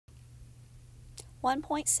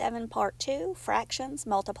1.7 Part 2, Fractions,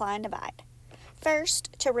 Multiply and Divide.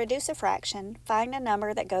 First, to reduce a fraction, find a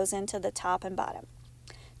number that goes into the top and bottom.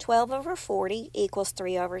 12 over 40 equals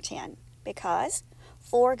 3 over 10 because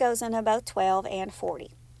 4 goes into both 12 and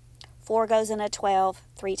 40. 4 goes into 12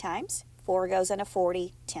 3 times. 4 goes into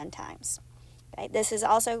 40 10 times. Okay, this is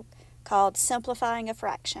also called simplifying a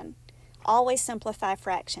fraction. Always simplify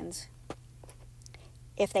fractions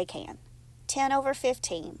if they can. 10 over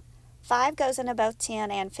 15. 5 goes into both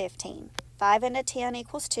 10 and 15. 5 into 10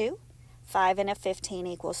 equals 2. 5 into 15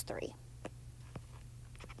 equals 3.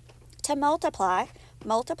 To multiply,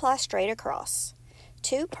 multiply straight across.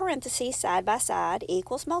 2 parentheses side by side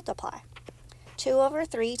equals multiply. 2 over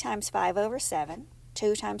 3 times 5 over 7.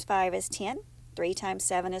 2 times 5 is 10. 3 times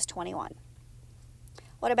 7 is 21.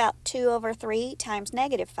 What about 2 over 3 times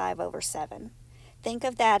negative 5 over 7? Think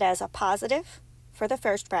of that as a positive for the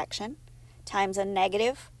first fraction times a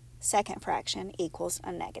negative second fraction equals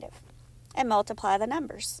a negative. And multiply the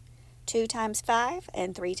numbers. 2 times 5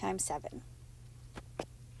 and 3 times 7.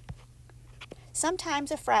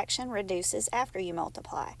 Sometimes a fraction reduces after you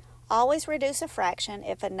multiply. Always reduce a fraction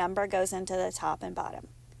if a number goes into the top and bottom.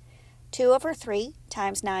 2 over 3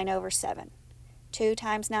 times 9 over 7. 2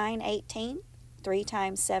 times 9, 18. 3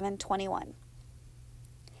 times 7, 21.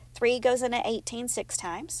 3 goes into 18 6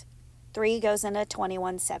 times. 3 goes into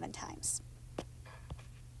 21 7 times.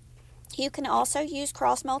 You can also use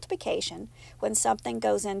cross multiplication when something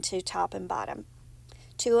goes into top and bottom.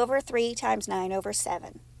 2 over 3 times 9 over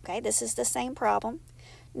 7. Okay, this is the same problem.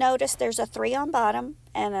 Notice there's a 3 on bottom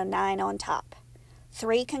and a 9 on top.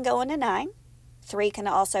 3 can go into 9. 3 can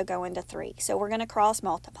also go into 3. So we're going to cross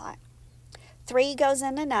multiply. 3 goes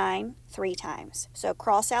into 9 3 times. So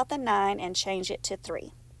cross out the 9 and change it to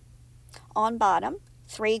 3. On bottom,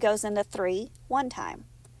 3 goes into 3 one time.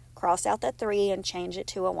 Cross out the 3 and change it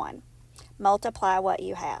to a 1. Multiply what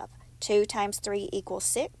you have. 2 times 3 equals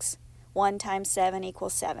 6. 1 times 7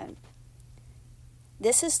 equals 7.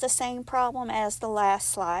 This is the same problem as the last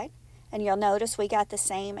slide, and you'll notice we got the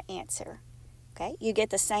same answer. Okay, you get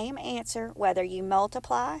the same answer whether you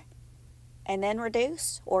multiply and then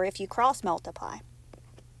reduce, or if you cross multiply.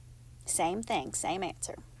 Same thing, same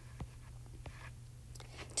answer.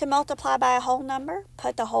 To multiply by a whole number,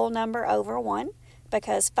 put the whole number over 1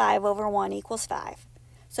 because 5 over 1 equals 5.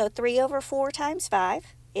 So 3 over 4 times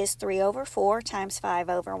 5 is 3 over 4 times 5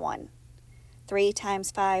 over 1. 3 times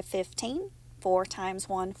 5, 15. 4 times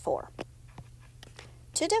 1, 4.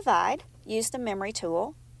 To divide, use the memory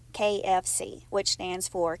tool, KFC, which stands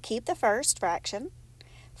for keep the first fraction,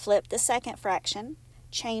 flip the second fraction,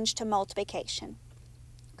 change to multiplication.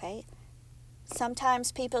 Okay.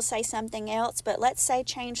 Sometimes people say something else, but let's say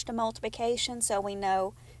change to multiplication so we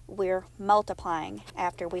know we're multiplying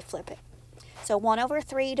after we flip it. So 1 over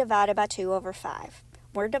 3 divided by 2 over 5.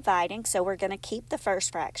 We're dividing, so we're going to keep the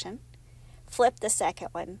first fraction. Flip the second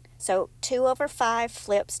one. So 2 over 5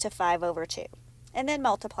 flips to 5 over 2. And then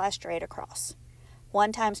multiply straight across.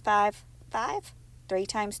 1 times 5, 5. 3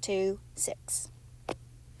 times 2, 6.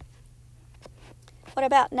 What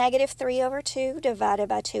about negative 3 over 2 divided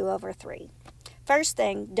by 2 over 3? First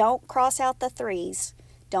thing, don't cross out the 3's.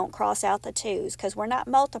 Don't cross out the 2's because we're not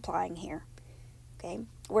multiplying here. Okay?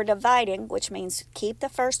 We're dividing, which means keep the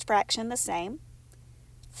first fraction the same.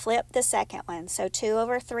 Flip the second one. So 2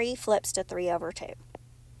 over 3 flips to 3 over 2.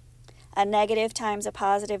 A negative times a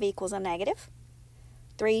positive equals a negative.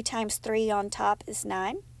 3 times 3 on top is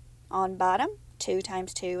 9. On bottom, 2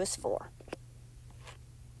 times 2 is 4.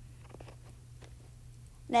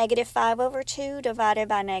 Negative 5 over 2 divided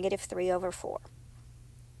by negative 3 over 4.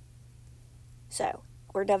 So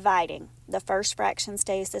we're dividing. The first fraction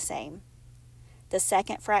stays the same. The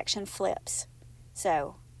second fraction flips.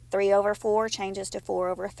 So 3 over 4 changes to 4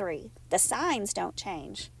 over 3. The signs don't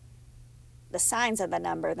change. The signs of the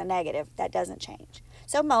number, the negative, that doesn't change.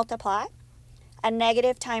 So multiply. A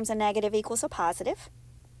negative times a negative equals a positive.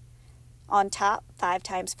 On top, 5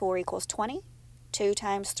 times 4 equals 20. 2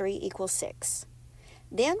 times 3 equals 6.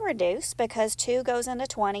 Then reduce because 2 goes into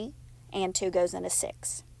 20 and 2 goes into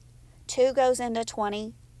 6. 2 goes into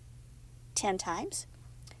 20 10 times.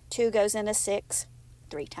 2 goes into 6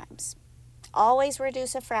 3 times. Always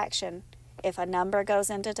reduce a fraction if a number goes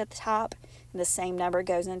into the top and the same number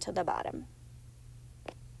goes into the bottom.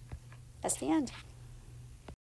 That's the end.